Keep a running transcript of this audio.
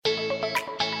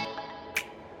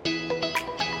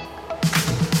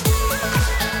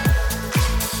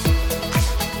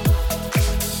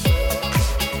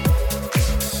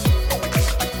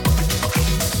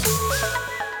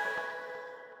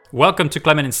Welcome to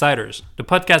Climate Insiders, the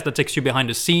podcast that takes you behind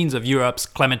the scenes of Europe's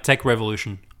climate tech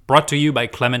revolution, brought to you by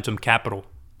Climentum Capital.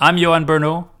 I'm Johan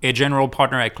Berno, a general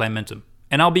partner at Climentum,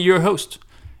 and I'll be your host.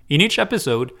 In each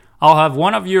episode, I'll have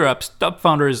one of Europe's top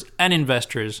founders and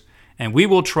investors, and we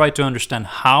will try to understand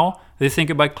how they think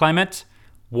about climate,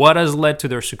 what has led to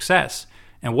their success,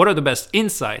 and what are the best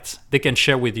insights they can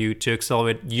share with you to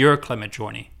accelerate your climate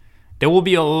journey. There will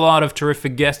be a lot of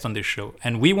terrific guests on this show,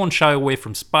 and we won't shy away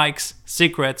from spikes,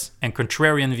 secrets, and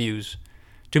contrarian views.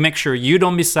 To make sure you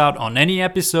don't miss out on any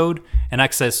episode and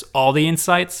access all the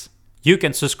insights, you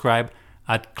can subscribe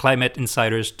at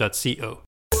climateinsiders.co.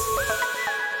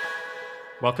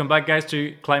 Welcome back, guys,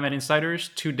 to Climate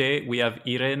Insiders. Today, we have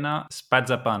Irena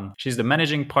Spazzapan. She's the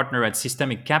managing partner at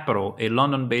Systemiq Capital, a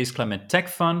London-based climate tech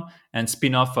fund and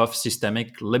spin-off of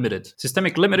Systemiq Limited.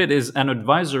 Systemiq Limited is an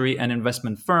advisory and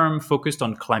investment firm focused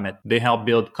on climate. They help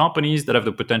build companies that have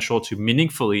the potential to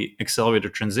meaningfully accelerate the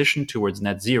transition towards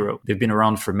net zero. They've been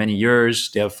around for many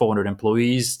years. They have 400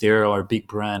 employees. They are a big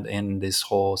brand in this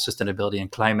whole sustainability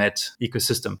and climate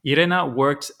ecosystem. Irena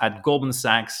worked at Goldman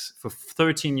Sachs for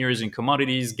 13 years in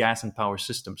commodities, gas, and power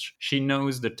systems. She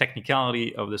knows the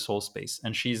technicality of this whole space,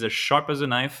 and she's as sharp as a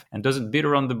knife and doesn't beat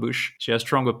around the bush. She has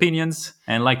strong opinions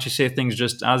and like to say things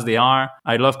just as they are.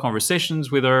 I love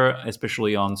conversations with her,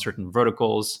 especially on certain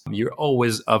verticals. You're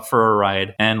always up for a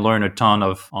ride and learn a ton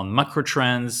on macro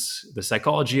trends, the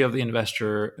psychology of the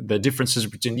investor, the differences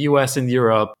between the US and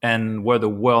Europe, and where the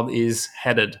world is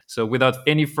headed. So without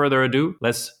any further ado,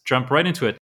 let's jump right into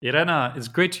it. Irena, it's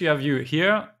great to have you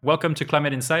here. Welcome to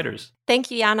Climate Insiders. Thank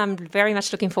you, Jan. I'm very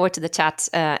much looking forward to the chat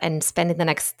and spending the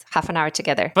next half an hour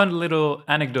together. Fun little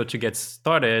anecdote to get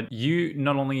started. You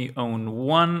not only own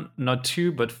one, not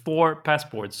two, but 4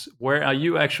 passports. Where are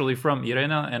you actually from,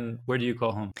 Irena, and where do you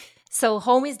call home? So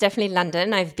home is definitely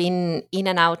London. I've been in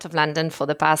and out of London for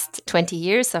the past 20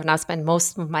 years. I've now spent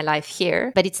most of my life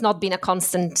here, but it's not been a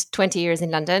constant 20 years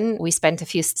in London. We spent a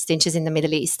few stints in the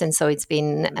Middle East, and so it's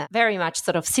been very much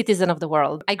sort of citizen of the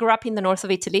world. I grew up in the north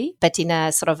of Italy, but in a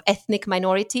sort of ethnic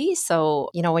minority. So,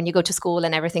 when you go to school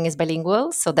and everything is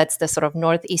bilingual. So that's the sort of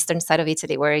northeastern side of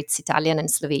Italy where it's Italian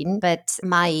and Slovene. But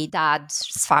my dad's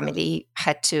family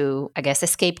had to,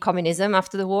 escape communism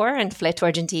after the war and fled to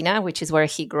Argentina, which is where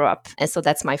he grew up. And so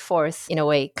that's my fourth, in a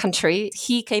way, country.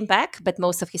 He came back, but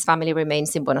most of his family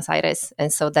remains in Buenos Aires.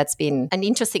 And so that's been an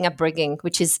interesting upbringing,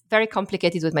 which is very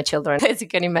complicated with my children, as you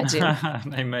can imagine. I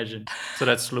imagine. So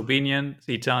that's Slovenian,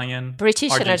 Italian,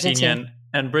 British, Argentinian,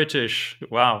 and British.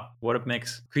 Wow, what a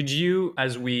mix. Could you,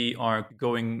 as we are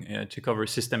going to cover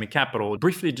Systemiq Capital,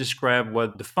 briefly describe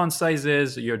what the fund size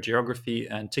is, your geography,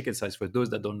 and ticket size for those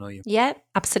that don't know you? Yeah,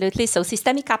 absolutely. So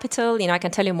Systemiq Capital, I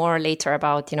can tell you more later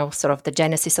about, sort of the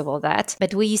genesis of all that.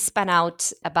 But we spun out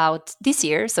about this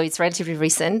year, so it's relatively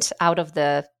recent, out of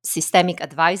the Systemiq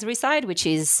advisory side, which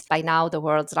is by now the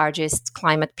world's largest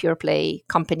climate pure play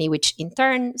company, which in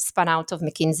turn spun out of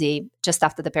McKinsey just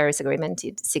after the Paris Agreement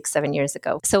 6-7 years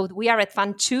ago. So we are at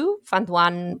Fund 2. Fund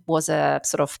 1 was a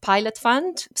sort of pilot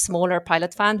fund, smaller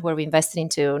pilot fund, where we invested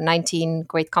into 19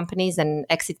 great companies and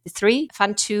exited 3.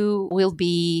 Fund 2 will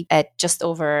be at just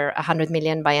over 100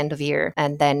 million by end of year,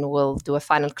 and then we'll do a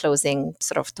final closing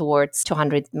sort of towards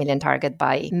 200 million target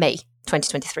by May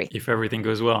 2023. If everything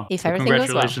goes well. If everything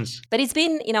congratulations. Goes well. But it's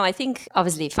been, I think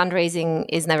obviously fundraising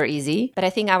is never easy, but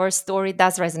I think our story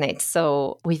does resonate.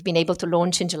 So we've been able to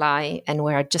launch in July, and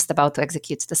we're just about to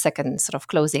execute the second sort of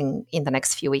closing in the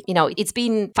next few weeks. It's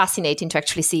been fascinating to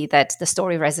actually see that the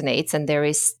story resonates and there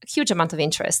is a huge amount of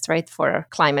interest, right, for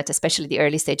climate, especially the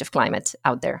early stage of climate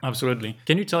out there. Absolutely.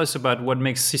 Can you tell us about what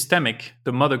makes Systemiq,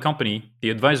 the mother company, the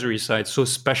advisory side, so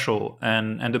special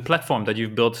and the platform that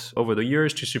you've built over the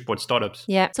years to support startups?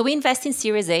 Yeah. So we invest in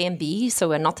Series A and B. So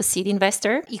we're not a seed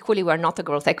investor. Equally, we're not a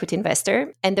growth equity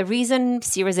investor. And the reason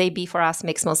Series A, B for us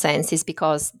makes more sense is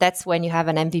because that's when you have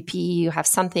an MVP, you have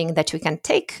something that you can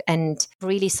take and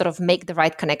really sort of make the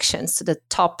right connections to the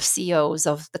top CEOs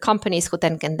of the companies who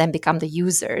then can then become the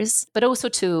users, but also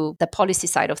to the policy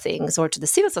side of things or to the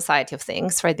civil society of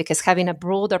things, right? Because having a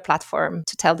broader platform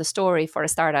to tell the story for a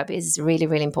startup is really,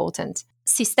 really important.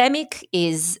 Systemiq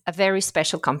is a very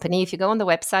special company. If you go on the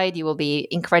website, you will be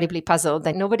incredibly puzzled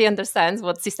that nobody understands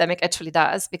what Systemiq actually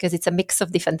does because it's a mix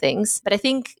of different things. But I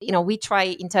think, we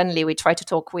try to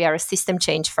talk, we are a system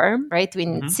change firm, right?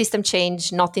 System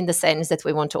change, not in the sense that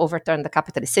we want to overturn the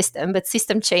capitalist system, but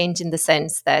system change in the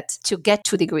sense that to get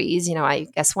 2 degrees, I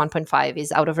guess 1.5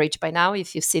 is out of reach by now.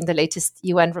 If you've seen the latest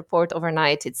UN report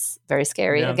overnight, it's very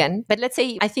scary again. But let's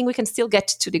say, I think we can still get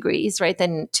to 2 degrees, right?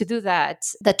 And to do that,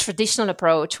 the traditional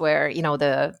approach where,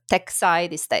 the tech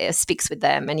side speaks with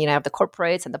them, and you have the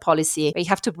corporates and the policy. You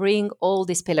have to bring all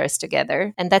these pillars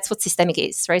together. And that's what Systemiq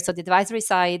is, right? So the advisory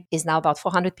side is now about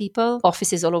 400 people,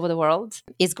 offices all over the world,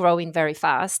 is growing very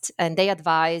fast. And they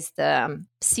advise the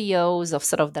CEOs of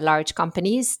sort of the large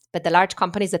companies, but the large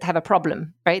companies that have a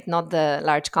problem, right? Not the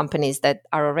large companies that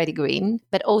are already green,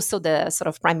 but also the sort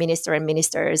of prime minister and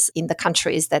ministers in the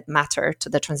countries that matter to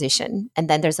the transition. And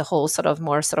then there's a whole sort of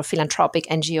more sort of philanthropic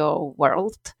NGO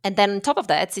world. And then on top of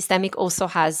that, Systemiq also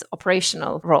has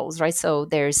operational roles, right? So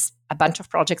there's a bunch of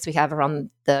projects we have around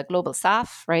the global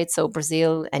south, right? So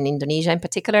Brazil and Indonesia in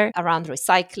particular, around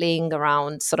recycling,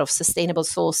 around sort of sustainable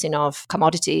sourcing of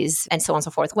commodities, and so on and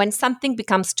so forth. When something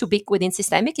becomes too big within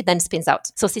Systemiq, it then spins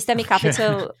out. So Systemiq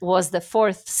Capital was the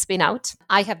fourth spin out.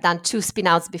 I have done 2 spin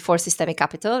outs before Systemiq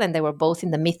Capital, and they were both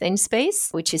in the methane space,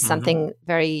 which is something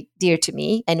very dear to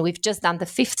me. And we've just done the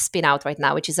 5th spin out right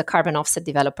now, which is a carbon offset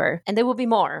developer. And there will be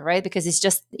more, right? Because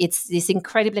it's this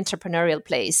incredible entrepreneurial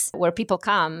place where people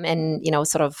come and,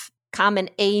 sort of come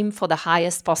and aim for the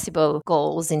highest possible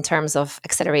goals in terms of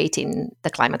accelerating the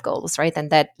climate goals, right? And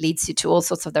that leads you to all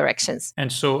sorts of directions.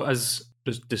 And so as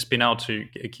the spin out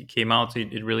came out,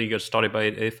 it really got started by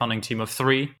a founding team of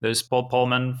 3. There's Paul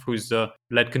Pullman, who's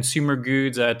led consumer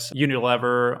goods at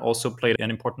Unilever, also played an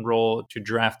important role to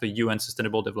draft the UN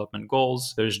Sustainable Development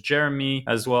Goals. There's Jeremy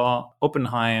as well,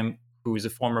 Oppenheim, who is a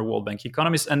former World Bank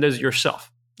economist, and there's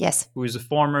yourself. Yes. Who is a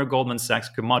former Goldman Sachs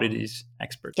commodities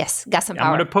expert. Yes, gas and power.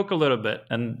 I'm going to poke a little bit,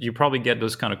 and you probably get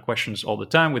those kind of questions all the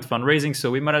time with fundraising, so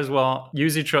we might as well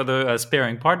use each other as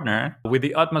pairing partner. With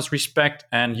the utmost respect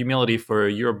and humility for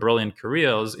your brilliant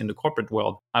careers in the corporate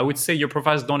world, I would say your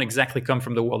profiles don't exactly come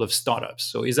from the world of startups.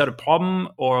 So is that a problem,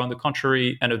 or on the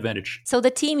contrary, an advantage? So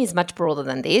the team is much broader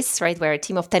than this, right? We're a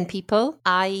team of 10 people.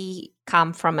 I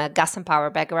come from a gas and power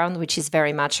background, which is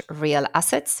very much real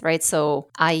assets, right? So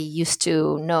I used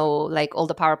to know like all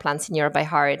the power plants in Europe by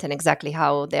heart and exactly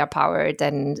how they are powered,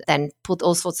 and then put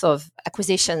all sorts of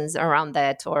acquisitions around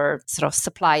that, or sort of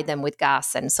supply them with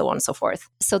gas and so on and so forth.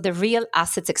 So the real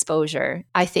assets exposure,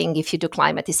 I think if you do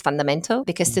climate, is fundamental,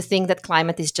 because to think that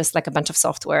climate is just like a bunch of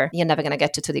software, you're never going to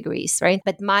get to 2 degrees, right?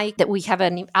 But we have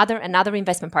another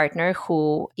investment partner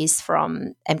who is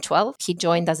from M12. He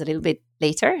joined us a little bit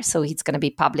later, so he's going to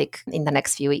be public in the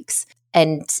next few weeks.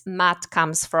 And Matt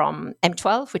comes from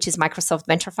M12, which is Microsoft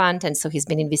Venture Fund. And so he's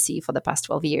been in VC for the past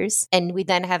 12 years. And we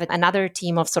then have another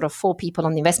team of sort of 4 people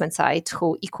on the investment side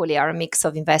who equally are a mix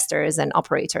of investors and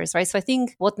operators, right? So I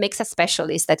think what makes us special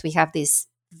is that we have this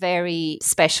very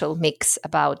special mix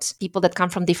about people that come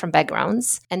from different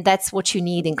backgrounds. And that's what you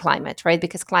need in climate, right?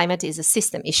 Because climate is a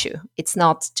system issue. It's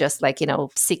not just like,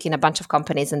 seeking a bunch of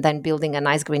companies and then building a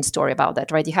nice green story about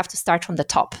that, right? You have to start from the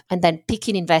top and then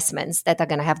picking investments that are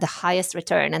going to have the highest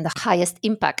return and the highest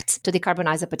impact to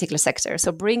decarbonize a particular sector.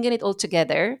 So bringing it all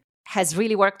together has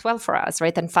really worked well for us,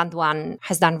 right? And Fund 1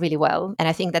 has done really well. And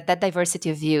I think that diversity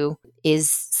of view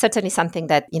is certainly something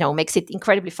that, makes it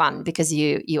incredibly fun, because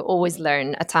you always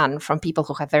learn a ton from people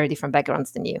who have very different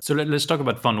backgrounds than you. So let's talk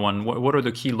about Fund 1. What are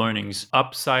the key learnings,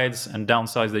 upsides and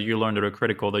downsides that you learned that are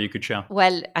critical that you could share?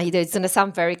 Well, it's going to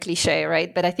sound very cliche,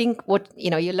 right? But I think what,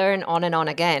 you learn on and on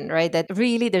again, right? That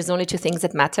really there's only 2 things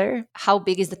that matter. How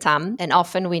big is the TAM? And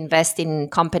often we invest in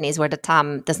companies where the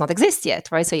TAM does not exist yet,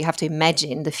 right? So you have to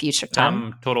imagine the future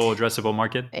TAM. Total addressable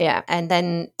market. Yeah. And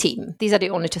then team. These are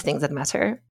the only 2 things that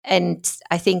matter. And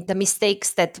I think the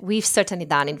mistakes that we've certainly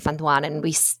done in Fund 1, and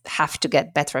we have to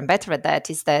get better and better at that,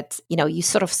 is that, you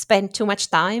sort of spend too much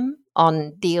time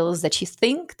on deals that you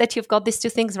think that you've got these 2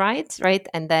 things right?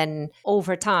 And then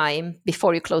over time,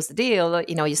 before you close the deal,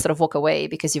 you sort of walk away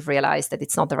because you've realized that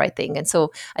it's not the right thing. And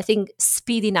so I think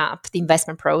speeding up the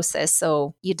investment process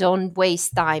so you don't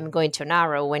waste time going too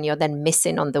narrow when you're then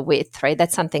missing on the width, right?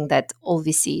 That's something that all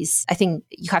VCs, I think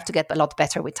you have to get a lot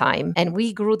better with time. And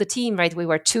we grew the team, right? We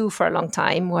were 2 for a long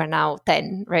time. We're now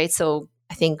 10, right? So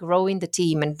I think growing the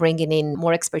team and bringing in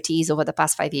more expertise over the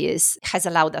past 5 years has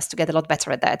allowed us to get a lot better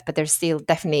at that. But there's still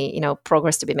definitely,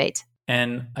 progress to be made.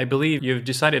 And I believe you've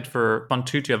decided for Fund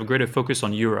 2 to have a greater focus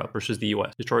on Europe versus the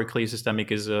US. Historically, Systemiq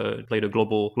has played a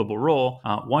global role.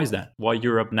 Why is that? Why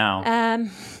Europe now?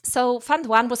 So Fund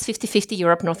 1 was 50-50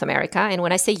 Europe, North America. And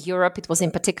when I say Europe, it was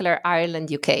in particular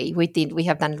Ireland, UK. We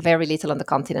have done very little on the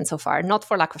continent so far, not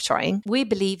for lack of trying. We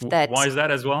believe that... Why is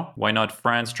that as well? Why not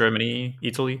France, Germany,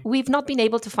 Italy? We've not been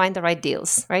able to find the right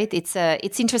deals, right?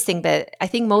 It's interesting, but I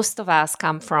think most of us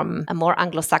come from a more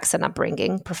Anglo-Saxon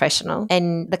upbringing, professional.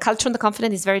 And the cultural from the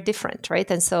continent is very different, right?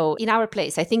 And so in our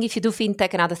place, I think if you do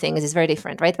fintech and other things, it's very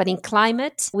different, right? But in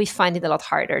climate, we find it a lot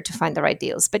harder to find the right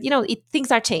deals. But,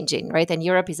 things are changing, right? And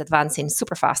Europe is advancing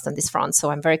super fast on this front. So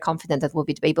I'm very confident that we'll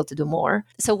be able to do more.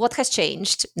 So what has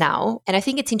changed now? And I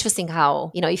think it's interesting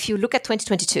how, if you look at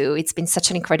 2022, it's been such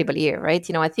an incredible year, right?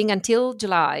 I think until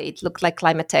July, it looked like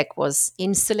climate tech was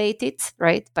insulated,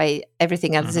 right, by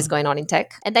everything else is going on in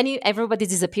tech. And then everybody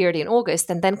disappeared in August.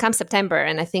 And then comes September,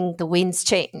 and I think the winds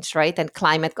changed, right? And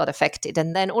climate got affected.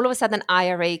 And then all of a sudden,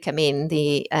 IRA came in,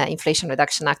 the Inflation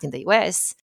Reduction Act in the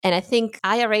US. And I think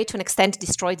IRA, to an extent,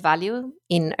 destroyed value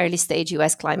in early stage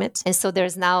US climate. And so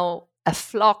there's now a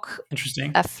flock of US.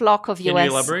 Can you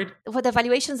elaborate? Well, the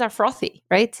valuations are frothy,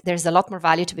 right? There's a lot more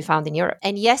value to be found in Europe.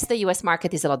 And yes, the US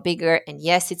market is a lot bigger. And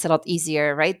yes, it's a lot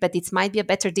easier, right? But it might be a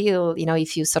better deal,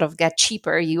 if you sort of get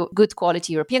cheaper, good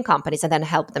quality European companies and then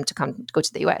help them to go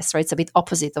to the US, right? It's a bit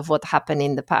opposite of what happened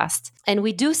in the past. And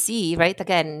we do see, right,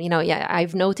 again,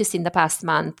 I've noticed in the past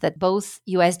month that both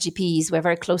US GPs, we're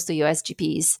very close to US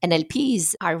GPs, and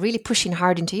LPs are really pushing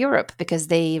hard into Europe because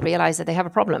they realize that they have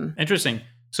a problem. Interesting.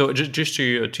 So just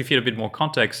to feed a bit more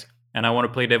context, and I want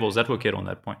to play devil's advocate on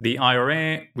that point. The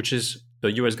IRA, which is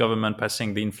the US government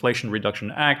passing the Inflation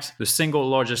Reduction Act, the single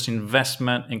largest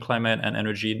investment in climate and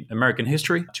energy in American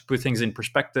history. To put things in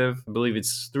perspective, I believe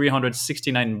it's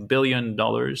 $369 billion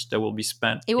that will be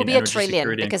spent. It will be $1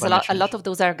 trillion because a lot of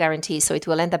those are guarantees. So it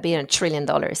will end up being $1 trillion.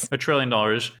 $1 trillion.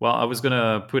 Well, I was going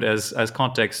to put as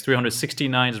context,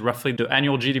 369 is roughly the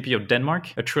annual GDP of Denmark.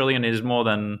 $1 trillion is more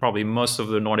than probably most of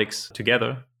the Nordics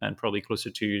together, and probably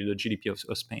closer to the GDP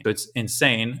of Spain. So it's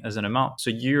insane as an amount. So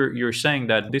you're saying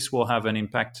that this will have an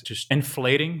impact just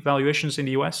inflating valuations in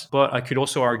the US. But I could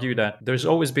also argue that there's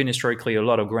always been historically a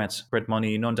lot of grant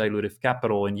money, non-dilutive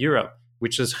capital in Europe,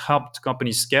 which has helped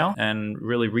companies scale and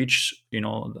really reach,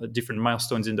 different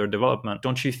milestones in their development.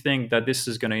 Don't you think that this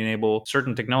is going to enable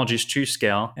certain technologies to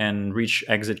scale and reach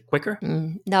exit quicker?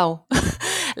 No.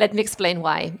 Let me explain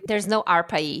why. There's no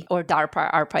ARPA-E or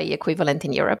DARPA ARPA-E equivalent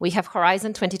in Europe. We have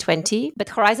Horizon 2020, but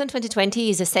Horizon 2020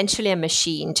 is essentially a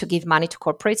machine to give money to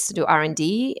corporates to do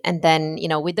R&D, and then,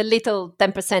 with a little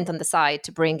 10% on the side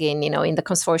to bring in, in the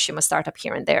consortium a startup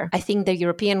here and there. I think the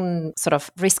European sort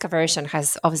of risk aversion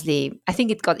has obviously, I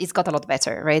think it's got a lot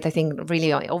better, right? I think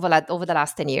really over the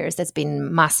last 10 years, there's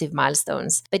been massive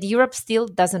milestones. But Europe still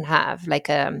doesn't have like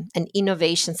an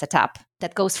innovation setup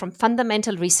that goes from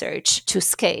fundamental research to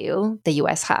scale the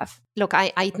US have. Look,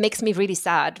 it makes me really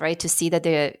sad, right, to see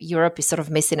that Europe is sort of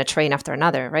missing a train after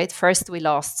another, right? First, we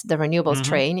lost the renewables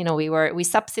train. We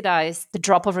subsidized the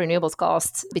drop of renewables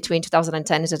costs between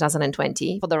 2010 and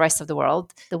 2020 for the rest of the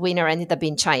world. The winner ended up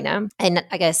being China. And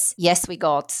I guess, yes, we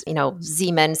got,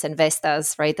 Siemens and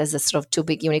Vestas, right, as a sort of two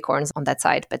big unicorns on that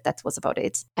side, but that was about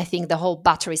it. I think the whole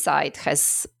battery side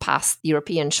has passed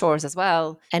European shores as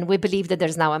well. And we believe that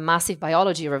there's now a massive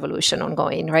biology revolution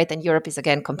ongoing, right? And Europe is,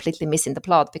 again, completely missing the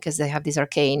plot because they have these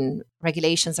arcane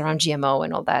regulations around GMO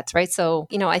and all that, right? So,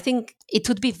 I think it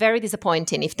would be very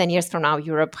disappointing if 10 years from now,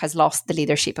 Europe has lost the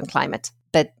leadership in climate.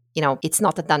 But, it's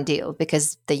not a done deal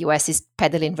because the US is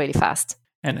pedaling really fast.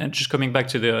 And just coming back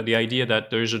to the idea that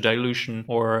there's a dilution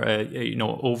or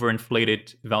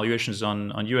overinflated valuations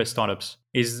on US startups,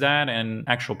 is that an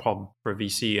actual problem for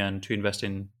VC and to invest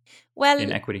in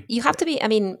equity? You have to be,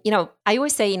 I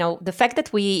always say, the fact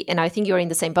that and I think you're in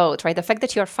the same boat, right? The fact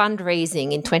that you're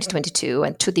fundraising in 2022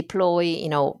 and to deploy,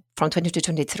 from 2022 to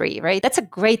 2023, right? That's a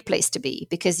great place to be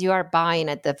because you are buying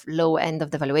at the low end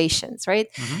of the valuations, right?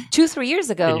 2-3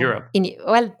 years ago. In Europe.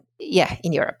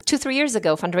 In Europe. 2-3 years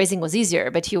ago, fundraising was easier,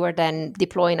 but you were then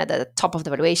deploying at the top of the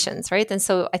valuations, right? And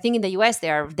so I think in the US,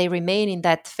 they remain in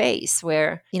that phase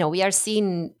where, we are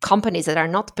seeing companies that are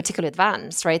not particularly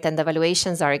advanced, right? And the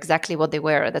valuations are exactly what they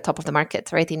were at the top of the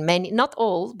market, right? In many, not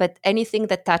all, but anything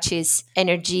that touches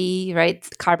energy, right?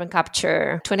 Carbon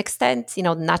capture, to an extent,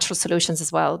 natural solutions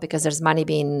as well, because there's money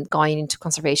going into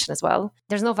conservation as well.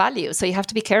 There's no value. So you have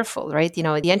to be careful, right?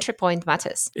 The entry point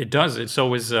matters. It does. It's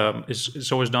always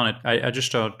done it. I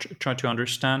just try to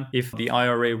understand if the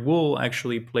IRA will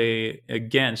actually play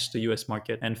against the US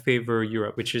market and favor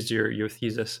Europe, which is your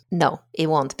thesis. No, it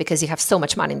won't, because you have so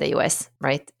much money in the US,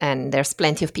 right? And there's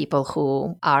plenty of people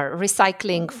who are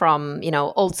recycling from,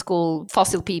 old school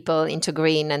fossil people into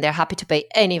green, and they're happy to pay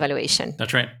any valuation.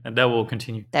 That's right. And that will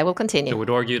continue. That will continue. So I would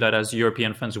argue that as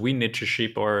European funds, we need to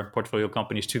ship our portfolio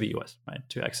companies to the US, right?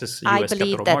 To access US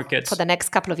capital markets. For the next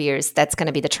couple of years, that's going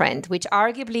to be the trend, which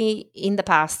arguably in the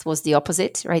past past was the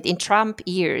opposite, right? In Trump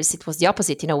years, it was the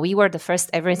opposite. We were the first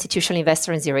ever institutional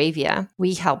investor in Zaravia.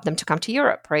 We helped them to come to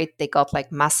Europe, right? They got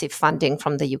like massive funding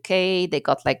from the UK. They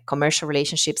got like commercial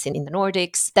relationships in the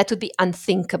Nordics. That would be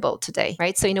unthinkable today,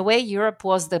 right? So in a way, Europe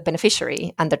was the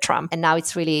beneficiary under Trump, and now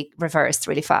it's really reversed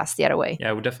really fast the other way. Yeah,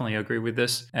 I would definitely agree with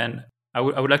this. And I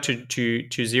would like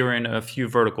to zero in a few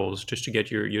verticals just to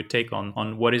get your take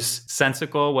on what is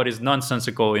sensical, what is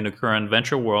nonsensical in the current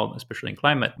venture world, especially in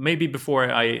climate. Maybe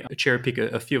before I cherry pick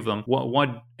a few of them,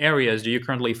 what areas do you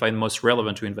currently find most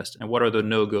relevant to invest in, and what are the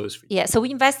no-goes for you? Yeah, so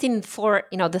we invest in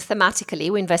thematically,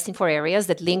 we invest in 4 areas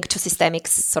that link to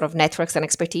Systemiq's sort of networks and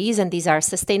expertise, and these are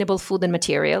sustainable food and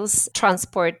materials,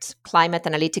 transport, climate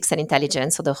analytics and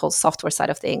intelligence, so the whole software side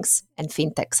of things, and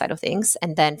fintech side of things,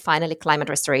 and then finally climate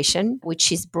restoration,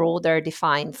 which is broader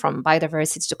defined from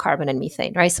biodiversity to carbon and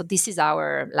methane, right? So this is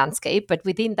our landscape, but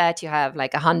within that you have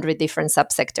like 100 different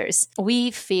subsectors.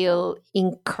 We feel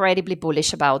incredibly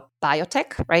bullish about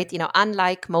biotech, right?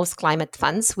 Unlike most climate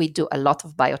funds, we do a lot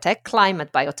of biotech,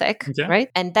 climate biotech, Okay. right?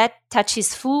 And that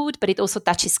touches food, but it also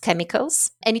touches chemicals,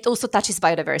 and it also touches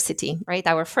biodiversity, right?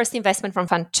 Our first investment from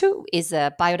Fund 2 is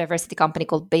a biodiversity company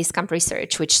called Basecamp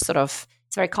Research, which sort of,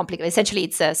 it's very complicated. Essentially,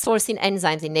 it's sourcing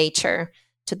enzymes in nature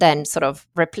to then sort of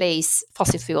replace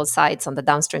fossil fuel sites on the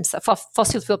downstream side,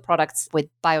 fossil fuel products with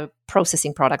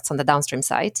bioprocessing products on the downstream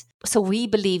side. So we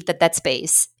believe that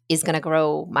space is going to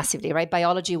grow massively, right?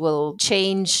 Biology will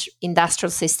change industrial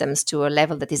systems to a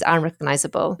level that is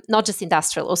unrecognizable, not just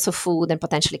industrial, also food and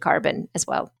potentially carbon as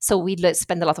well. So we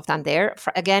spend a lot of time there.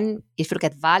 Again, if you look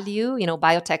at value,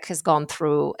 biotech has gone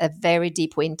through a very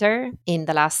deep winter in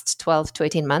the last 12 to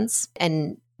 18 months.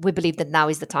 And we believe that now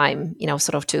is the time,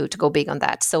 sort of to go big on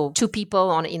that. So 2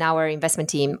 people in our investment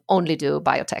team only do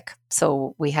biotech.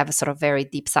 So we have a sort of very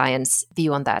deep science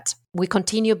view on that. We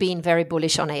continue being very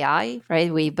bullish on AI,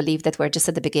 right? We believe that we're just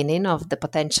at the beginning of the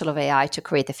potential of AI to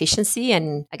create efficiency.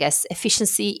 And I guess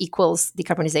efficiency equals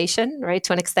decarbonization, right?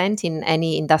 To an extent in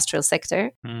any industrial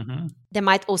sector. Mm-hmm. There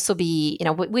might also be,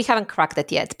 we haven't cracked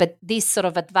that yet, but this sort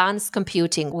of advanced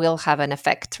computing will have an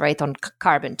effect, right, on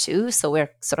carbon too. So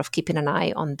we're sort of keeping an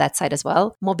eye on that side as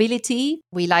well. Mobility,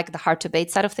 we like the hard to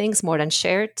abate side of things more than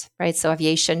shared, right? So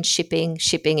aviation, shipping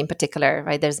in particular,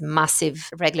 right? There's massive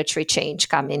regulatory change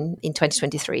coming in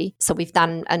 2023. So we've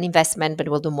done an investment, but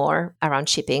we'll do more around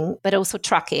shipping, but also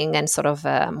trucking and sort of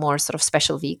more sort of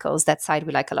special vehicles. That side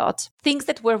we like a lot. Things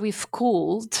that where we've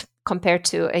cooled compared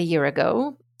to a year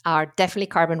ago are definitely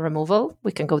carbon removal.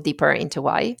 We can go deeper into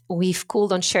why. We've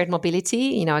cooled on shared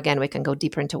mobility. Again, we can go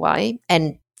deeper into why.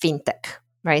 And fintech,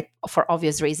 right? For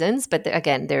obvious reasons. But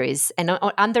again, there is, and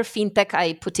under fintech,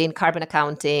 I put in carbon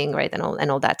accounting, right? And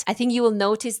all that. I think you will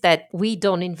notice that we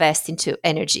don't invest into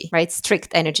energy, right? Strict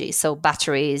energy. So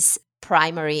batteries,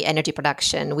 primary energy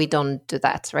production, we don't do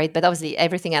that, right? But obviously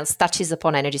everything else touches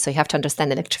upon energy. So you have to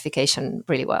understand electrification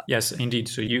really well. Yes, indeed.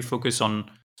 So you focus on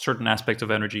certain aspects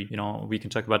of energy. We can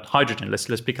talk about hydrogen.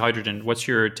 Let's pick hydrogen. What's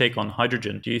your take on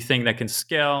hydrogen? Do you think that can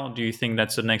scale? Do you think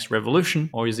that's the next revolution,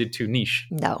 or is it too niche?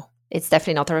 No. It's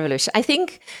definitely not a revolution. I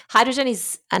think hydrogen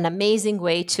is an amazing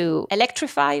way to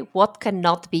electrify what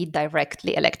cannot be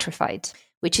directly electrified,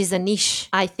 which is a niche.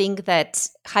 I think that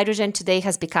hydrogen today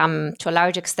has become, to a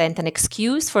large extent, an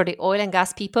excuse for the oil and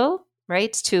gas people,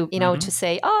 right? To, to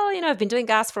say, I've been doing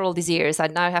gas for all these years. I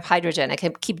now have hydrogen. I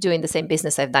can keep doing the same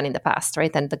business I've done in the past,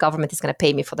 right? And the government is going to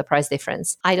pay me for the price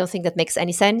difference. I don't think that makes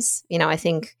any sense. I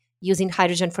think using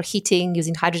hydrogen for heating,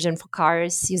 using hydrogen for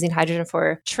cars, using hydrogen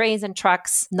for trains and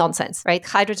trucks, nonsense, right?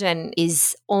 Hydrogen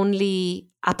is only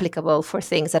applicable for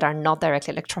things that are not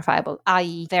directly electrifiable,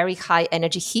 i.e. very high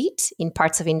energy heat in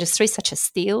parts of industry such as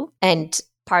steel and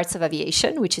parts of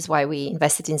aviation, which is why we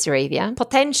invested in Zaravia.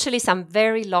 Potentially some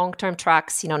very long-term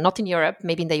trucks, not in Europe,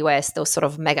 maybe in the US, those sort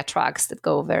of mega trucks that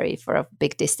go for a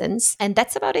big distance. And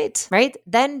that's about it, right?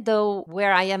 Then though,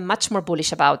 where I am much more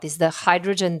bullish about is the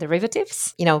hydrogen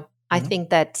derivatives. I think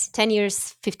that 10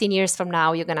 years, 15 years from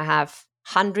now, you're going to have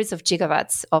hundreds of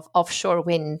gigawatts of offshore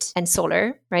wind and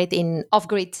solar, right, in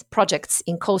off-grid projects,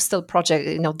 in coastal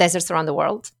projects, deserts around the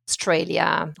world,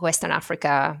 Australia, Western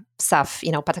Africa, South,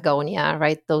 Patagonia,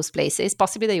 right, those places,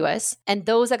 possibly the US. And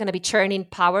those are going to be churning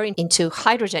power into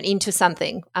hydrogen, into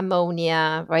something,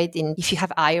 ammonia, right? If you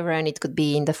have iron, it could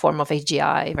be in the form of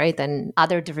AGI, right? And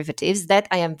other derivatives that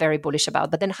I am very bullish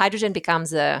about. But then hydrogen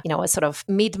becomes a sort of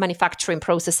mid-manufacturing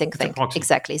processing thing.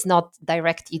 Exactly. It's not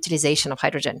direct utilization of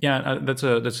hydrogen. Yeah, that's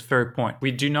a fair point.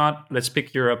 We do not, let's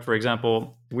pick Europe, for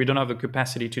example. We don't have the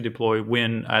capacity to deploy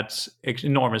wind at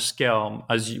enormous scale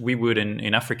as we would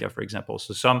in Africa, for example.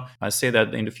 So some say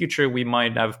that in the future, we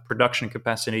might have production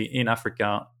capacity in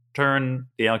Africa turn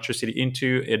the electricity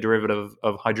into a derivative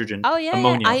of hydrogen, Oh yeah,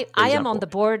 ammonia, yeah. for I am on example. the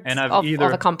board And I've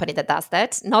of a company that does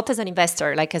that, not as an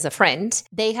investor, like as a friend.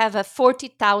 They have a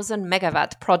 40,000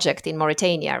 megawatt project in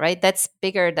Mauritania, right? That's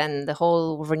bigger than the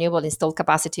whole renewable installed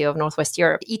capacity of Northwest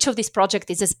Europe. Each of these projects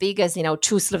is as big as,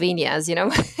 two Slovenias,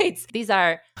 these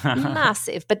are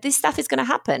massive, but this stuff is going to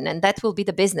happen. And that will be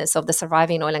the business of the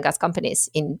surviving oil and gas companies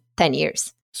in 10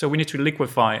 years. So we need to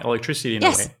liquefy electricity in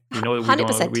Yes, a way.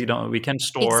 100%. We can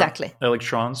store Exactly.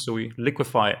 electrons, so we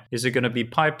liquefy it. Is it going to be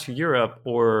piped to Europe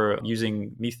or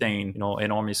using methane,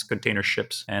 enormous container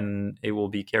ships, and it will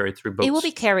be carried through boats? It will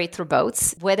be carried through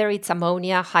boats, whether it's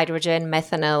ammonia, hydrogen,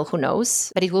 methanol, who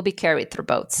knows, but it will be carried through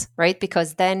boats, right?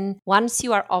 Because then once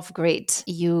you are off grid,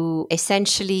 you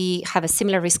essentially have a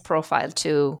similar risk profile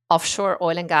to offshore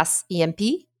oil and gas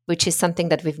E&P, which is something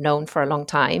that we've known for a long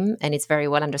time, and it's very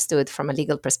well understood from a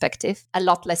legal perspective. A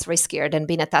lot less riskier than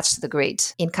being attached to the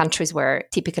grid in countries where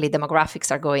typically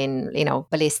demographics are going,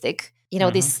 ballistic.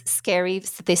 This scary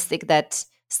statistic that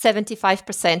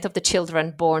 75% of the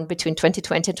children born between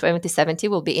 2020 and 2070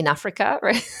 will be in Africa,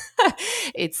 right?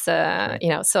 It's,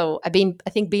 so I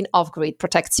think being off grid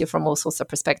protects you from all sorts of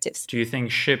perspectives. Do you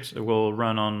think ships will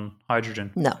run on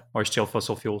hydrogen? No. Or still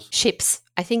fossil fuels? Ships.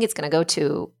 I think it's going to go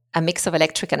to a mix of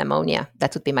electric and ammonia.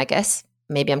 That would be my guess.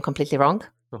 Maybe I'm completely wrong.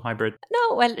 So hybrid?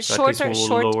 No, well, short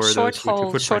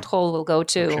haul will go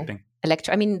to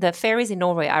electric. I mean, the ferries in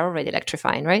Norway are already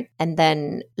electrifying, right? And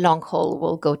then long haul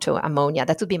will go to ammonia.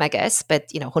 That would be my guess, but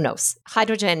who knows?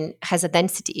 Hydrogen has a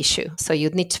density issue, so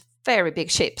you'd need very big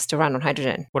ships to run on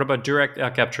hydrogen. What about direct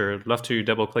air capture? I'd love to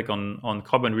double click on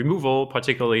carbon removal,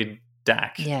 particularly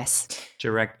DAC. Yes.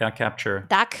 Direct air capture.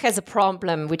 DAC has a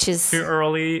problem, which is... Too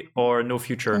early or no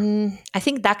future? I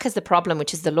think DAC has the problem,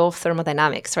 which is the law of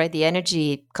thermodynamics, right? The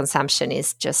energy consumption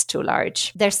is just too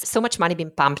large. There's so much money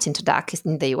being pumped into DAC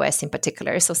in the US in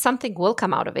particular. So something will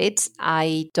come out of it.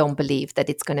 I don't believe that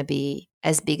it's going to be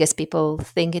as big as people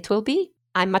think it will be.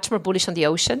 I'm much more bullish on the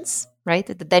oceans, right?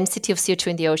 The density of CO2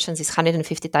 in the oceans is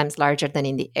 150 times larger than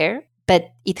in the air.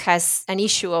 But it has an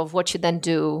issue of what you then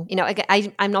do.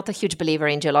 Again, I'm not a huge believer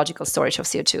in geological storage of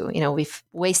CO2. We've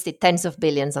wasted tens of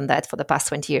billions on that for the past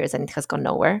 20 years and it has gone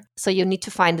nowhere. So you need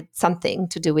to find something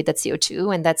to do with that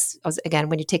CO2. And that's, again,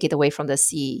 when you take it away from the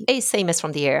sea, it's same as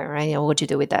from the air, right? What do you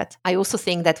do with that? I also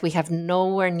think that we have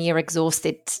nowhere near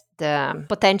exhausted the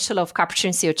potential of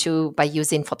capturing CO2 by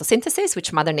using photosynthesis,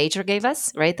 which Mother Nature gave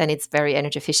us, right? And it's very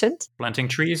energy efficient. Planting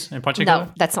trees in particular?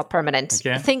 No, that's not permanent.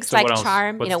 Okay. Things so like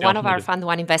Charm, one of our Fund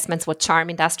 1 investments was Charm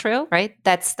Industrial, right?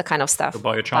 That's the kind of stuff. So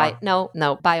biochar? No,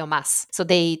 biomass. So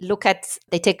they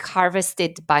take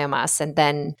harvested biomass and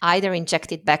then either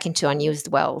inject it back into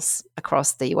unused wells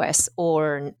across the US,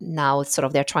 or now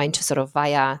they're trying to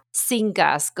via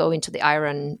syngas go into the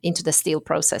iron, into the steel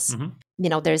process. Mm-hmm.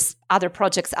 There's other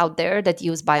projects out there that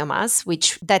use biomass,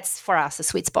 which that's for us a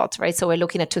sweet spot, right? So we're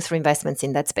looking at 2-3 investments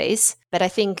in that space. But I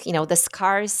think, the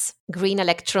scarce green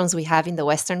electrons we have in the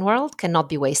Western world cannot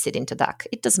be wasted into DAC.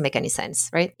 It doesn't make any sense,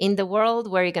 right? In the world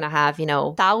where you're going to have,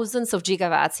 thousands of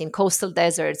gigawatts in coastal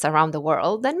deserts around the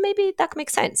world, then maybe DAC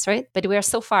makes sense, right? But we are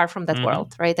so far from that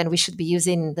world, right? And we should be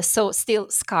using the still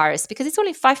scarce, because it's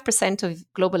only 5%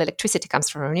 of global electricity comes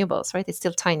from renewables, right? It's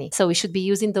still tiny. So we should be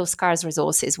using those scarce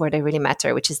resources where they really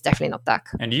matter, which is definitely not DAC.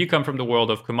 And you come from the world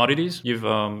of commodities. You've,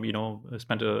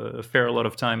 spent a fair lot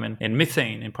of time in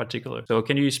methane in particular. So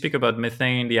can you speak about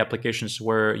methane, the applications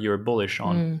where you're bullish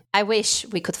on? I wish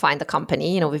we could find the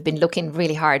company. We've been looking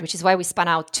really hard, which is why we spun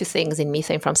out 2 things in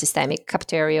methane from Systemiq,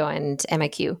 Capterio and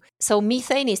MIQ. So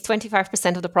methane is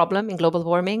 25% of the problem in global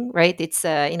warming, right? It's,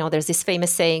 there's this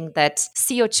famous saying that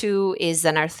CO2 is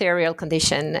an arterial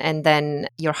condition and then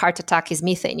your heart attack is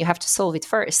methane. You have to solve it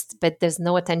first, but there's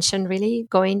no attention really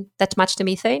going that much to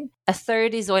methane. A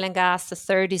third is oil and gas, a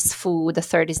third is food, a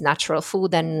third is natural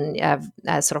food and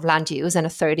land use, and a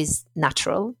third is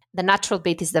natural. The natural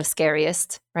bit is the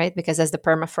scariest, right? Because as the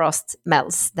permafrost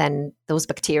melts, then those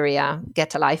bacteria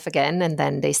get alive again and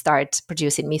then they start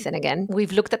producing methane again.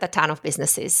 We've looked at a ton of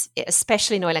businesses,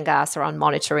 especially in oil and gas, around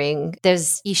monitoring.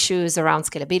 There's issues around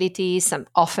scalability, some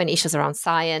often issues around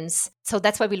science. So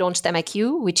that's why we launched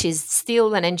MIQ, which is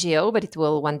still an NGO, but it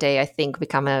will one day, I think,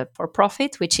 become a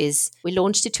for-profit, which is, we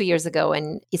launched it 2 years ago,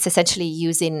 and it's essentially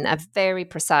using a very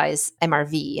precise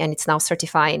MRV, and it's now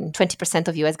certifying 20%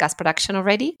 of US gas production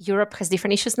already. Europe has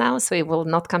different issues now, so it will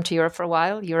not come to Europe for a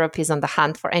while. Europe is on the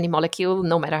hunt for any molecule,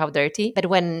 no matter how dirty. But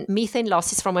when methane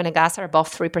losses from oil and gas are above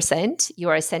 3%, you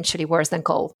are essentially worse than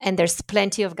coal. And there's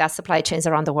plenty of gas supply chains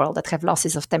around the world that have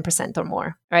losses of 10% or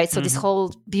more, right? So this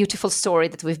whole beautiful story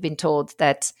that we've been told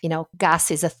that, gas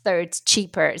is a third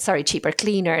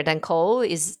cleaner than coal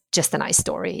is just a nice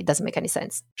story. It doesn't make any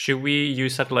sense. Should we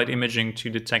use satellite imaging to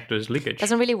detect those leakage?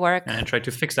 Doesn't really work. And try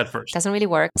to fix that first. Doesn't really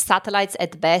work. Satellites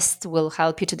at best will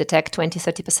help you to detect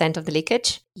 20-30% of the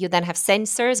leakage. You then have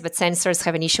sensors, but sensors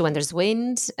have an issue when there's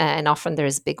wind, and often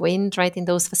there's big wind, right, in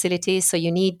those facilities. So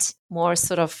you need more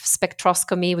sort of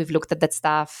spectroscopy. We've looked at that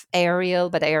stuff. Aerial,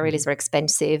 but aerial is very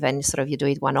expensive, and sort of you do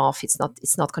it one-off. It's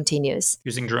not continuous.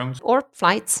 Using drones? Or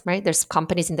flights, right? There's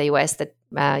companies in the US that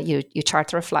you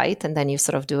charter a flight and then you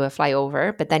sort of do a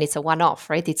flyover, but then it's a one-off,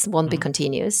 right? It won't be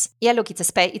continuous. Yeah, look, it's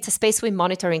a space we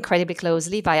monitor incredibly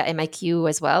closely via MIQ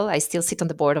as well. I still sit on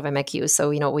the board of MIQ, so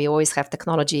we always have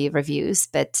technology reviews,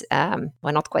 but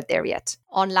we're not quite there yet.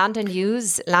 On land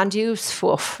use,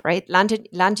 right?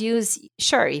 Land use,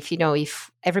 sure,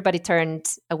 if everybody turned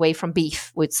away from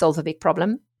beef, would solve a big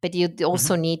problem. But you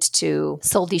also need to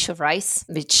solve the issue of rice,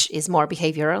 which is more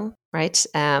behavioral, right?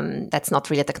 That's not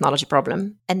really a technology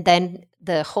problem. And then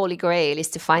the holy grail is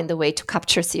to find a way to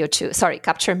capture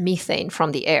capture methane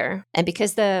from the air. And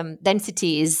because the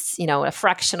density is, a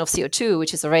fraction of CO2,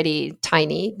 which is already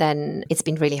tiny, then it's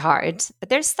been really hard. But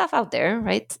there's stuff out there,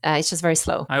 right? It's just very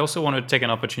slow. I also want to take an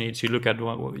opportunity to look at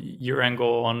your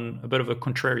angle on a bit of a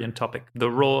contrarian topic, the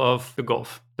role of the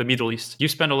Gulf, the Middle East. You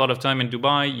spend a lot of time in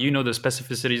Dubai, you know the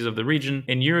specificities of the region.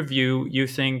 In your view, you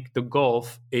think the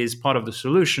Gulf is part of the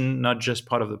solution, not just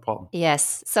part of the problem.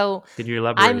 Yes. So could you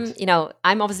elaborate?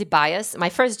 I'm obviously biased. My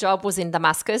first job was in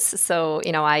Damascus. So,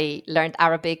 I learned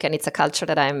Arabic, and it's a culture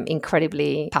that I'm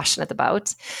incredibly passionate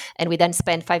about. And we then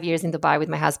spent 5 years in Dubai with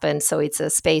my husband. So it's a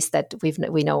space that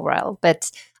we know well. But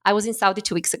I was in Saudi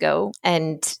 2 weeks ago,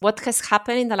 and what has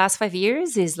happened in the last 5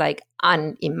 years is like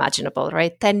unimaginable,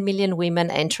 right? 10 million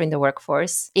women entering the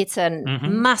workforce. It's a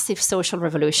massive social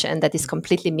revolution that is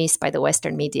completely missed by the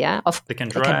Western media. They can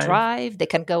drive, they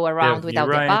can go around without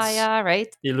the baya, right?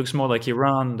 It looks more like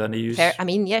Iran than they use.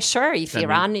 Sure. If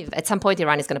at some point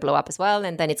Iran is going to blow up as well,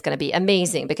 and then it's going to be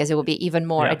amazing because it will be even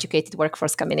more educated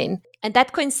workforce coming in. And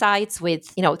that coincides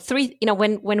with,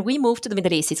 when we moved to the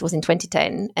Middle East, it was in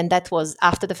 2010, and that was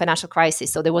after the financial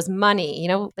crisis. So there was money,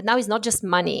 but now it's not just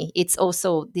money. It's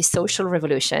also the social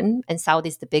revolution, and Saudi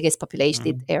is the biggest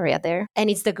populated area there. And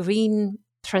it's the green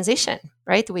transition,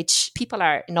 right? Which people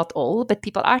are, not all, but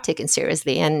people are taking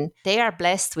seriously. And they are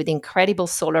blessed with incredible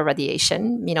solar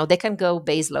radiation. They can go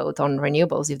baseload on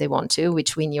renewables if they want to,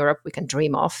 which we in Europe, we can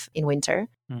dream of in winter.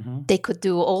 They could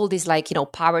do all these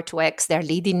power to X. They're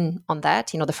leading on that.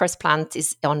 The first plant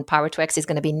is on power to X is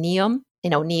going to be NEOM.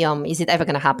 NEOM, is it ever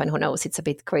going to happen? Who knows? It's a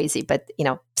bit crazy, but,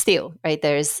 still, right?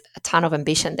 There's a ton of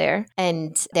ambition there.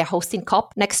 And they're hosting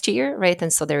COP next year, right?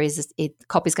 And so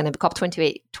COP is going to be COP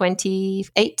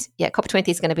 28. Yeah, COP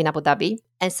 20 is going to be in Abu Dhabi.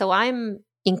 And so I'm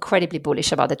incredibly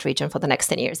bullish about that region for the next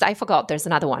 10 years. I forgot there's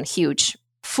another one, huge.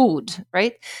 Food,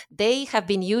 right? They have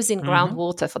been using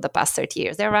groundwater for the past 30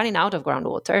 years. They're running out of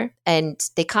groundwater, and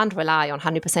they can't rely on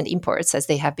 100% imports as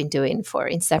they have been doing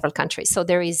in several countries. So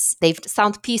they've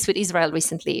found peace with Israel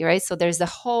recently, right? So there's the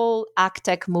whole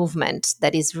AgTech movement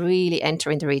that is really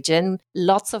entering the region.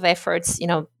 Lots of efforts,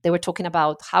 they were talking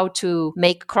about how to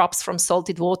make crops from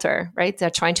salted water, right?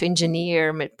 They're trying to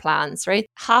engineer plants, right?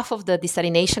 Half of the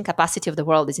desalination capacity of the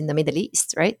world is in the Middle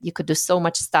East, right? You could do so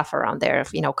much stuff around there,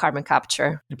 carbon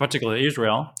capture. In particular,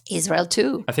 Israel. Israel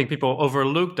too. I think people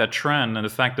overlook that trend and the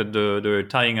fact that they're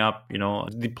tying up,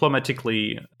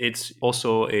 diplomatically, it's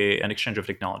also an exchange of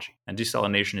technology. And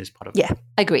desalination is part of it. Yeah,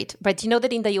 agreed. But you know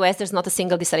that in the US, there's not a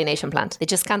single desalination plant. They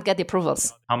just can't get the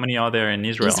approvals. How many are there in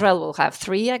Israel? Israel will have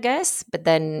 3, I guess. But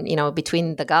then,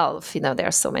 between the Gulf, there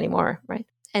are so many more, right?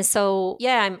 And so,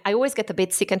 I always get a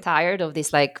bit sick and tired of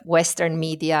this Western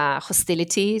media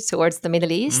hostility towards the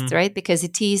Middle East, right? Because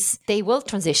they will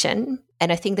transition.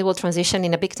 And I think they will transition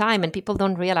in a big time, and people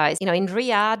don't realize, in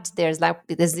Riyadh, there's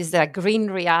this green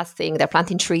Riyadh thing. They're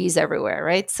planting trees everywhere,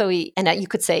 right? So, you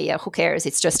could say, who cares?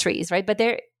 It's just trees, right? But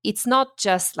it's not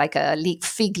just like a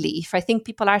fig leaf. I think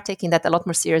people are taking that a lot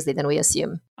more seriously than we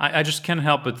assume. I just can't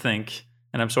help but think,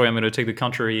 and I'm sorry, I'm going to take the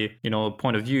contrary,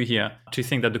 point of view here, to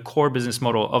think that the core business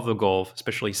model of the Gulf,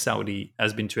 especially Saudi,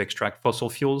 has been to extract fossil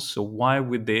fuels. So why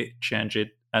would they change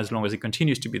it as long as it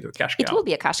continues to be their cash cow? It will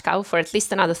be a cash cow for at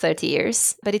least another 30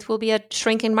 years, but it will be a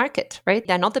shrinking market, right?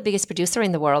 They're not the biggest producer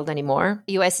in the world anymore.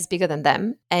 The US is bigger than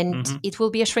them, and it will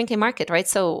be a shrinking market, right?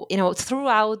 So,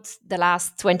 throughout the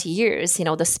last 20 years,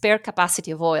 the spare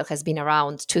capacity of oil has been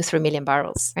around 2-3 million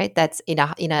barrels, right? That's in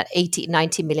a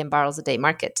 80-90 million barrels a day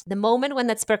market. The moment when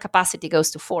that spare capacity goes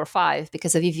to 4 or 5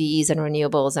 because of EVs and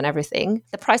renewables and everything,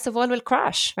 the price of oil will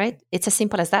crash, right? It's as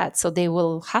simple as that. So they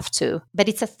will have to. But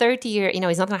it's a 30-year,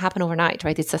 it's not going to happen overnight,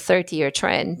 right? It's a 30-year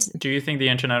trend. Do you think the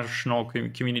international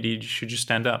community should just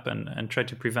stand up and try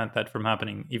to prevent that from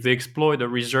happening? If they exploit the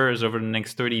reserves over the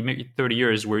next 30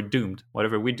 years, we're doomed.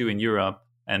 Whatever we do in Europe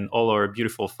and all our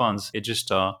beautiful funds,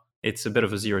 it's a bit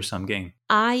of a zero-sum game.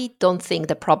 I don't think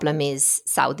the problem is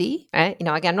Saudi. Right?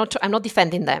 Again, I'm not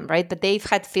defending them, right? But they've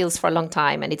had fields for a long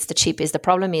time, and it's the cheapest. The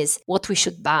problem is what we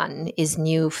should ban is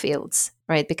new fields,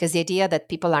 right? Because the idea that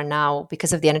people are now,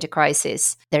 because of the energy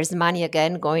crisis, there's money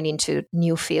again going into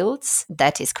new fields,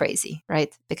 that is crazy,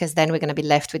 right? Because then we're going to be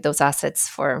left with those assets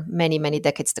for many, many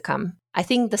decades to come. I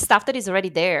think the stuff that is already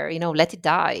there, let it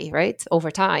die, right?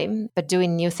 Over time, but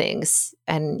doing new things.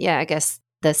 And yeah, I guess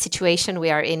the situation we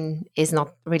are in is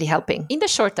not really helping. In the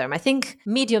short term, I think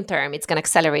medium term, it's going to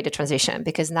accelerate the transition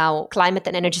because now climate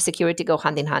and energy security go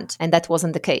hand in hand. And that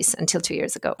wasn't the case until 2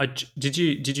 years ago. Did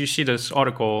you see this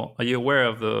article? Are you aware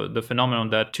of the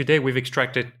phenomenon that today we've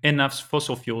extracted enough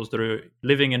fossil fuels that are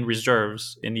living in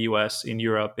reserves in the US, in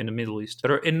Europe, in the Middle East,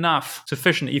 that are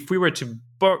sufficient if we were to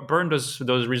burn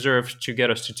those reserves to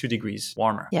get us to 2 degrees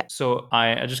warmer. Yeah. So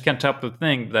I just can't help but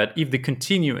think that if they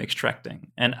continue extracting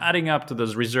and adding up to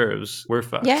those reserves, we're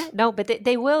fucked. Yeah, no, but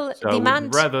they will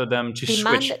demand rather them to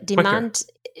switch demand.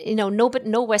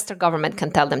 No Western government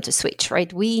can tell them to switch,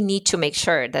 right? We need to make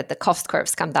sure that the cost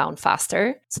curves come down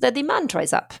faster so that demand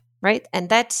rise up. Right. And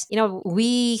that,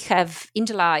 we have in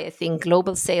July, I think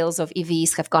global sales of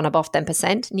EVs have gone above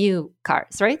 10%, new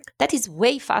cars, right? That is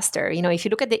way faster. If you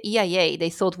look at the EIA,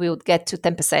 they thought we would get to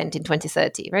 10% in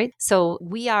 2030, right? So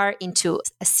we are into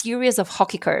a series of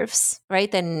hockey curves,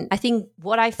 right? And I think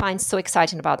what I find so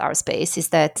exciting about our space is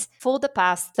that for the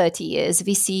past 30 years,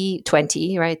 VC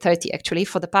 20, right? 30 actually,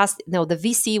 the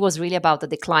VC was really about the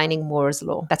declining Moore's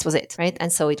law. That was it, right?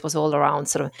 And so it was all around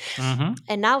sort of,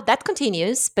 and now that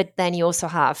continues, but then you also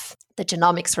have the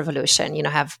genomics revolution,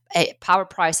 have power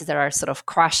prices that are sort of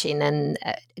crashing and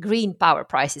green power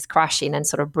prices crashing and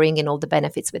sort of bringing all the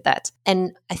benefits with that.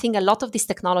 And I think a lot of these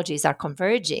technologies are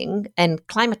converging and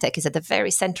climate tech is at the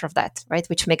very center of that, right?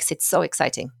 Which makes it so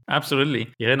exciting.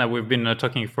 Absolutely. Irena, we've been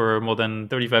talking for more than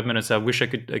 35 minutes. I wish I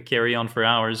could carry on for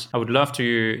hours. I would love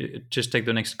to just take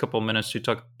the next couple of minutes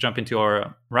to jump into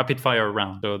our rapid fire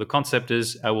round. So the concept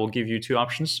is I will give you 2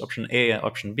 options, option A and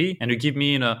option B, and you give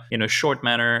me in a short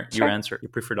manner your answer, your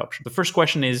preferred option. The first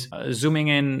question is, zooming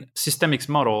in Systemiq's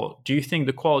model, do you think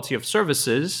the quality of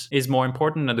services is more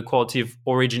important than the quality of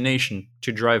origination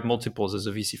to drive multiples as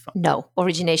a VC fund? No,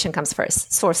 origination comes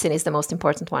first. Sourcing is the most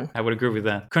important one. I would agree with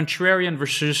that. Contrarian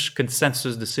versus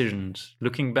consensus decisions.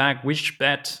 Looking back, which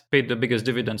bet paid the biggest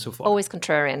dividend so far? Always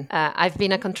contrarian. I've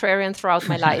been a contrarian throughout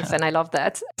my life, and I love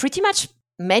that. Pretty much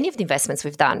many of the investments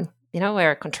we've done,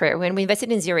 were contrary. When we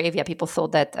invested in ZeroAvia, people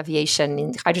thought that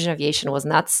hydrogen aviation was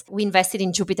nuts. We invested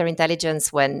in Jupiter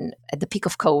Intelligence at the peak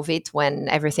of COVID, when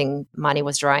money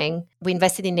was drying. We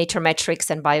invested in Nature Metrics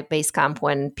and Basecamp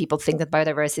when people think that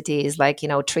biodiversity is like,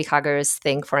 tree huggers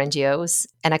thing for NGOs.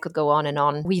 And I could go on and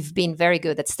on. We've been very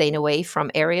good at staying away from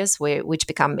areas which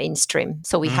become mainstream.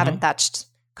 So we haven't touched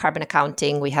carbon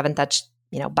accounting. We haven't touched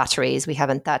batteries. We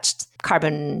haven't touched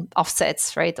carbon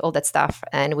offsets, right? All that stuff.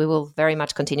 And we will very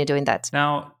much continue doing that.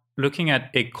 Now, looking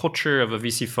at a culture of a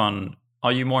VC fund,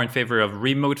 are you more in favor of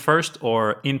remote first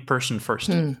or in-person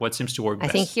first? What seems to work best?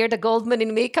 I think here the Goldman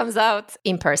in me comes out.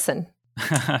 In person.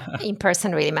 In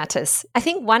person really matters. I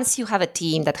think once you have a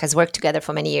team that has worked together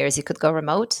for many years, you could go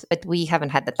remote, but we haven't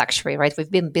had that luxury, right?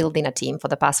 We've been building a team for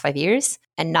the past 5 years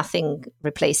and nothing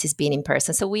replaces being in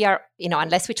person. So we are,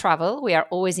 unless we travel, we are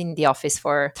always in the office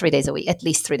for 3 days a week, at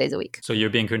least 3 days a week. So you're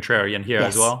being contrarian here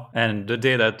as well. And the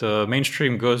day that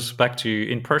mainstream goes back to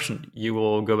in person, you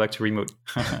will go back to remote.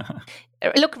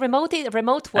 Look,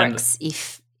 remote works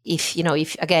if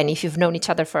you've known each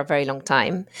other for a very long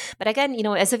time. But again,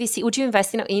 as a VC, would you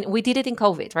invest we did it in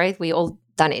COVID, right? We all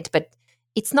done it, but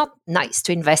it's not nice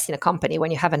to invest in a company when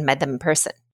you haven't met them in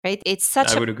person, right? It's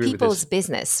such a people's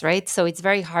business, right? So it's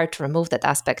very hard to remove that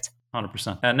aspect.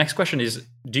 100%. Next question is,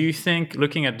 do you think,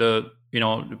 looking at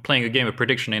playing a game of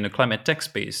prediction in the climate tech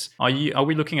space, are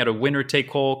we looking at a winner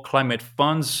take all climate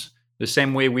funds, the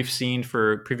same way we've seen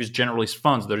for previous generalist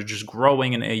funds that are just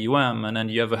growing in AUM, and then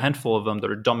you have a handful of them that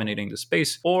are dominating the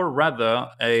space, or rather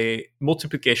a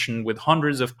multiplication with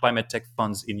hundreds of climate tech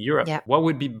funds in Europe? Yeah. What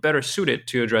would be better suited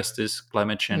to address this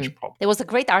climate change problem? There was a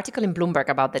great article in Bloomberg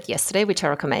about that yesterday, which I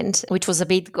recommend, which was a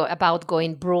bit about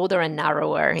going broader and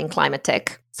narrower in climate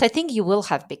tech. So I think you will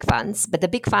have big funds, but the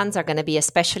big funds are going to be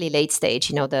especially late stage,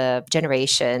 the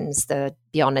generations, the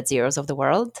beyond net zeros of the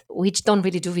world, which don't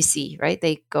really do VC, right?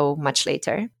 They go much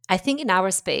later. I think in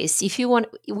our space, if you want,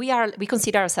 we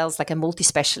consider ourselves like a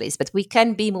multi-specialist, but we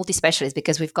can be multi-specialist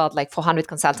because we've got like 400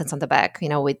 consultants on the back,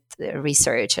 with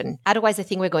research. And otherwise, I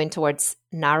think we're going towards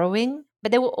narrowing. But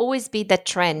there will always be that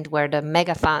trend where the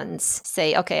mega funds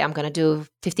say, okay, I'm going to do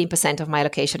 15% of my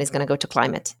allocation is going to go to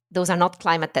climate. Those are not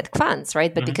climate tech funds,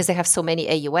 right? But because they have so many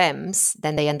AUMs,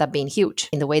 then they end up being huge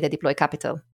in the way they deploy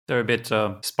capital. They're a bit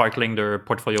sparkling their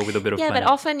portfolio with a bit of climate. But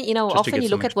often, you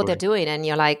look at what they're doing and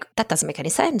you're like, that doesn't make any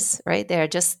sense, right? They're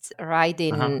just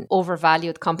riding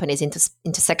overvalued companies into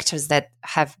sectors that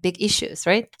have big issues,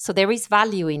 right? So there is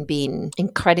value in being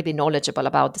incredibly knowledgeable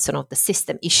about the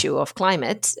system issue of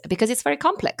climate because it's very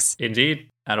complex. Indeed.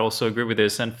 I'd also agree with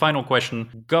this. And final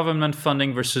question, government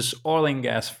funding versus oil and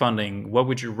gas funding. What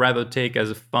would you rather take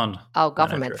as a fund? Oh,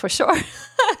 government, manager? For sure.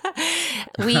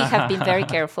 We have been very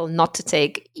careful not to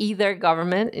take either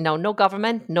government, no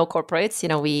government, no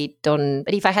corporates. We don't,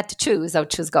 but if I had to choose, I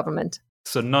would choose government.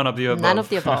 So none of the above? None of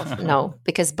the above, no,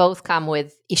 because both come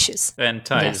with issues. And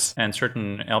ties and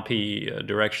certain LP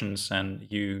directions, and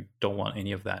you don't want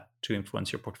any of that to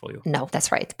influence your portfolio. No,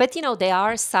 that's right. But, there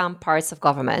are some parts of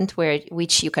government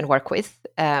which you can work with,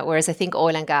 whereas I think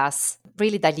oil and gas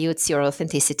really dilutes your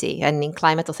authenticity. And in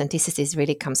climate, authenticity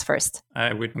really comes first.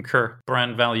 I would concur.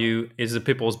 Brand value is a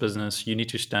people's business. You need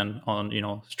to stand on,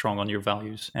 strong on your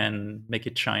values and make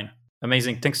it shine.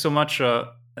 Amazing. Thanks so much,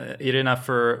 Irena,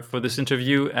 for this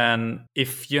interview. And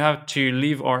if you have to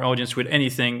leave our audience with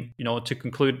anything, to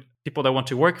conclude, people that want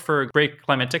to work for a great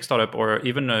climate tech startup or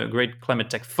even a great climate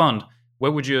tech fund,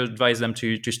 where would you advise them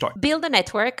to start? Build a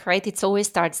network, right? It always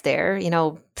starts there.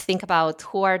 Think about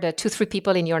who are the 2-3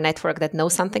 people in your network that know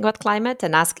something about climate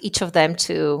and ask each of them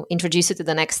to introduce you to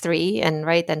the next 3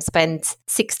 and spend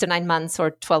 6 to 9 months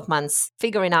or 12 months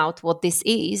figuring out what this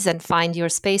is and find your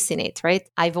space in it, right?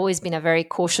 I've always been a very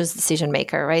cautious decision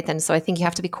maker, right? And so I think you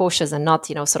have to be cautious and not,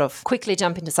 sort of quickly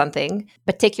jump into something,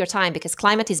 but take your time because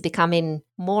climate is becoming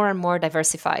more and more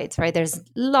diversified, right? There's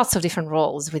lots of different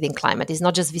roles within climate. It's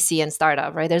not just VC and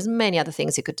startup, right? There's many other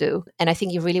things you could do. And I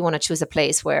think you really want to choose a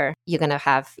place where you're going to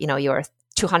have, your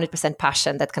 200%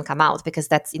 passion that can come out because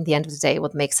that's in the end of the day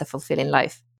what makes a fulfilling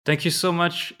life. Thank you so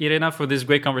much, Irena, for this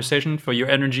great conversation, for your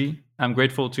energy. I'm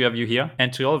grateful to have you here.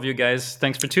 And to all of you guys,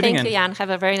 thanks for tuning in. Thank you, Jan.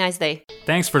 Have a very nice day.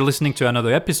 Thanks for listening to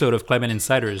another episode of Climate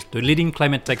Insiders, the leading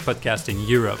climate tech podcast in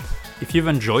Europe. If you've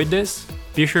enjoyed this,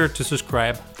 be sure to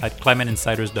subscribe at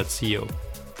climateinsiders.co.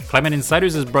 Climate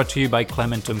Insiders is brought to you by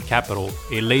Climentum Capital,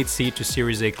 a late seed to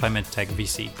Series A climate tech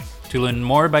VC. To learn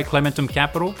more about Climentum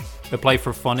Capital, apply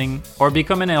for funding, or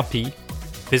become an LP,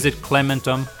 visit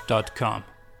climentum.com.